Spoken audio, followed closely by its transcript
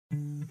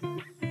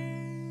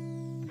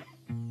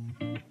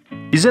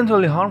isn't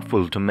only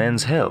harmful to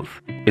men's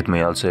health, it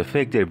may also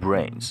affect their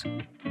brains.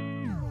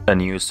 A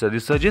new study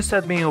suggests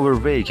that being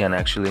overweight can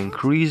actually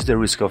increase the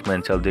risk of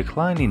mental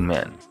decline in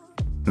men,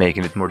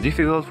 making it more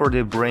difficult for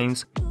their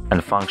brains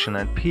and function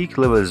at peak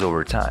levels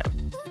over time.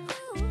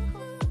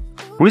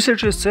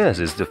 Researchers says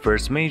it's the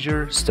first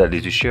major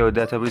study to show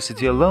that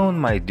obesity alone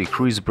might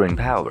decrease brain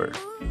power.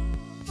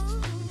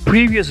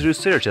 Previous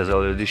research has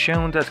already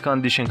shown that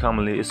conditions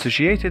commonly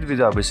associated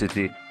with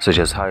obesity, such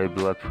as high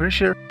blood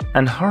pressure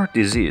and heart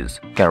disease,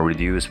 can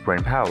reduce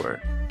brain power.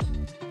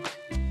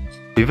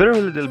 We were a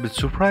little bit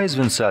surprised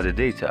when saw the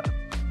data,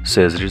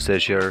 says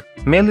researcher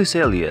Melis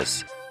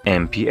Elias,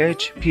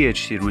 MPH,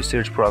 PhD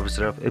research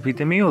professor of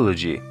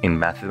epidemiology in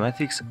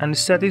mathematics and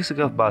statistics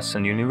of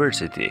Boston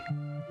University.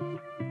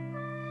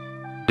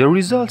 The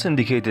results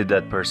indicated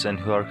that persons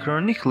who are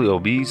chronically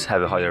obese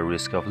have a higher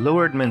risk of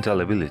lowered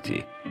mental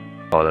ability,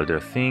 all other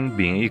things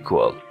being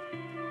equal.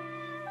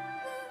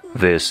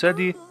 The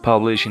study,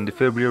 published in the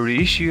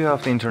February issue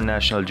of the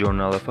International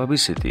Journal of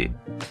Obesity,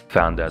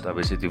 found that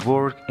obesity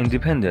worked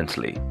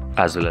independently,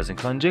 as well as in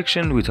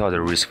conjunction with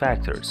other risk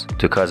factors,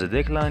 to cause a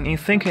decline in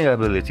thinking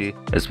ability,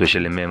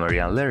 especially memory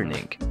and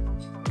learning.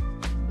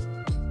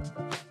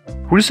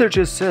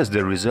 Researchers says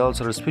the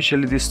results are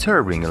especially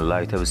disturbing in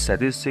light of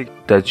statistics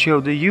that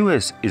show the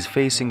US is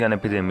facing an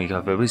epidemic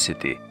of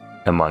obesity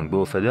among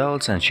both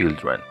adults and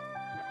children.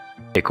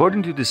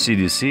 According to the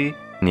CDC,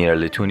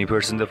 nearly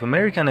 20% of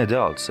American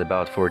adults,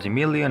 about 40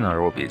 million,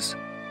 are obese,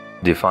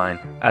 defined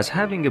as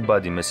having a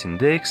body mass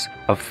index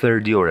of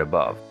 30 or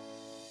above.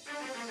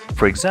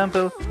 For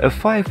example, a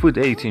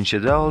 5'8"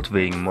 adult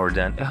weighing more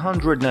than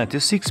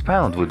 196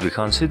 pounds would be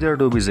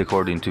considered obese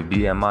according to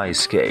BMI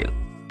scale.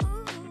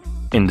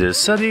 In this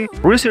study,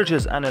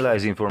 researchers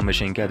analyzed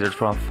information gathered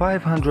from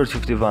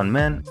 551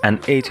 men and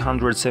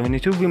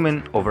 872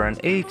 women over an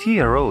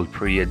 8-year-old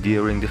period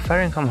during the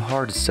Farncombe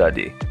Heart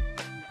study,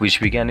 which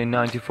began in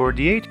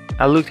 1948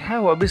 and looked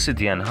how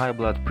obesity and high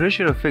blood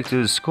pressure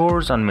affected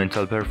scores on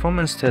mental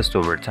performance tests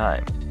over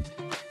time.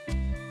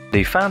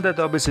 They found that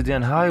obesity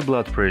and high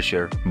blood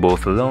pressure,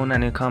 both alone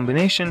and in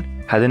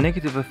combination, had a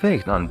negative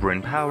effect on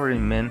brain power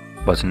in men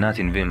but not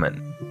in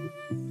women.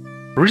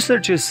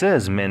 Researchers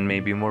says men may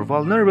be more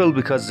vulnerable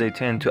because they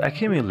tend to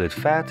accumulate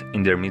fat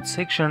in their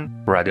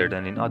midsection rather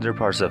than in other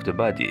parts of the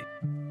body.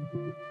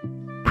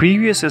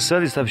 Previous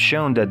studies have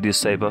shown that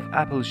this type of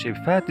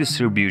apple-shaped fat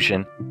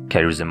distribution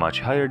carries a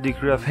much higher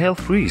degree of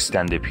health risk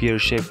than the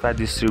pear-shaped fat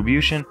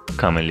distribution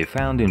commonly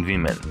found in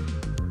women.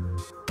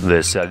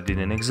 The study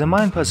didn't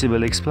examine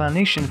possible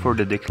explanation for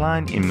the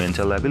decline in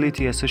mental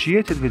ability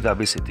associated with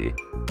obesity,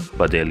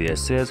 but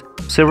Elias says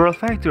several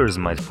factors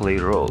might play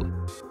a role.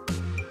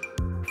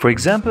 For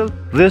example,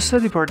 the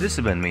study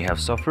participant may have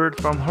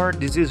suffered from heart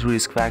disease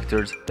risk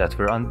factors that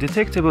were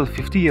undetectable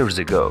 50 years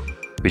ago,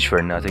 which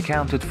were not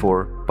accounted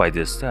for by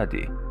this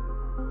study.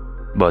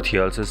 But he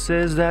also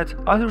says that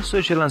other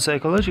social and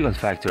psychological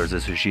factors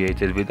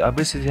associated with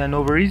obesity and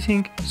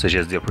overeating, such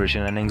as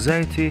depression and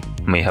anxiety,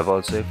 may have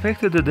also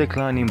affected the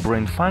decline in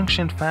brain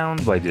function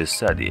found by this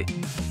study.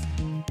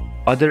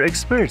 Other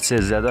experts say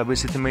that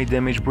obesity may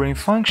damage brain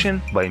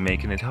function by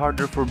making it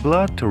harder for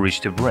blood to reach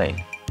the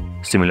brain,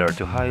 similar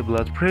to high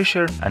blood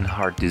pressure and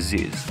heart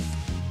disease.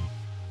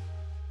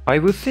 I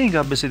would think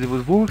obesity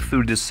would work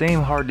through the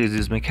same heart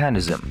disease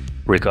mechanism,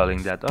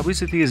 recalling that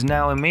obesity is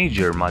now a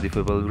major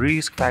modifiable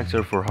risk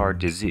factor for heart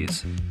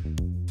disease,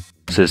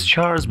 says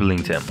Charles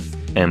Billington,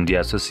 MD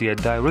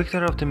Associate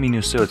Director of the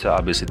Minnesota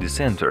Obesity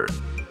Center.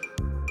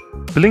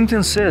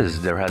 Billington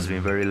says there has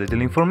been very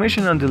little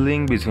information on the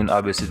link between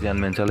obesity and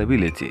mental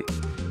ability,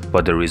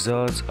 but the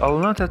results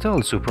are not at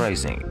all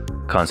surprising,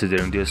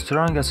 considering the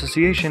strong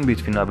association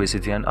between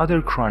obesity and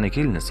other chronic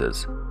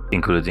illnesses,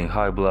 including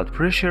high blood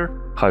pressure,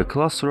 high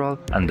cholesterol,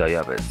 and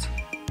diabetes.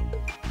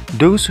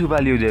 Those who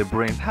value their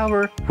brain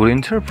power will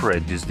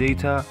interpret this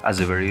data as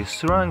a very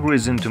strong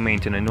reason to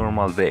maintain a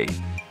normal weight,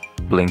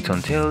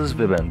 Billington tells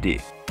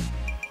WebMD.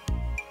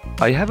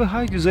 I have a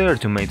high desire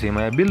to maintain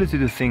my ability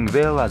to think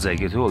well as I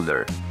get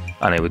older,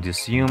 and I would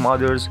assume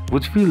others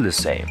would feel the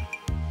same.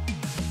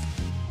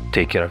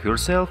 Take care of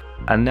yourself,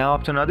 and now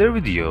up to another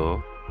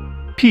video.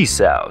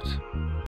 Peace out.